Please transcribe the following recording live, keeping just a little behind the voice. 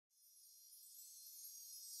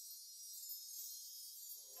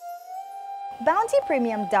Bounty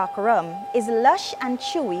Premium Dark Rum is lush and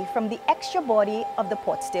chewy from the extra body of the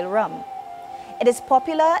pot still rum. It is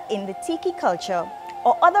popular in the tiki culture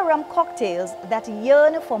or other rum cocktails that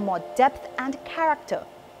yearn for more depth and character.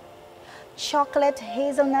 Chocolate,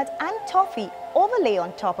 hazelnut and toffee overlay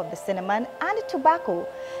on top of the cinnamon and tobacco,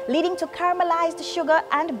 leading to caramelized sugar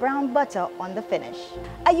and brown butter on the finish.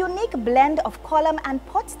 A unique blend of column and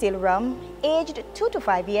pot still rum, aged 2 to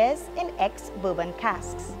 5 years in ex-bourbon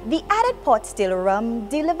casks. The added pot still rum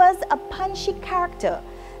delivers a punchy character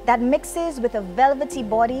that mixes with a velvety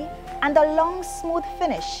body and a long smooth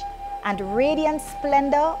finish and radiant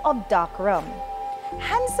splendor of dark rum.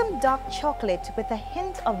 Handsome dark chocolate with a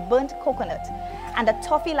hint of burnt coconut and a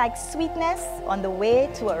toffee-like sweetness on the way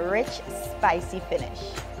to a rich, spicy finish.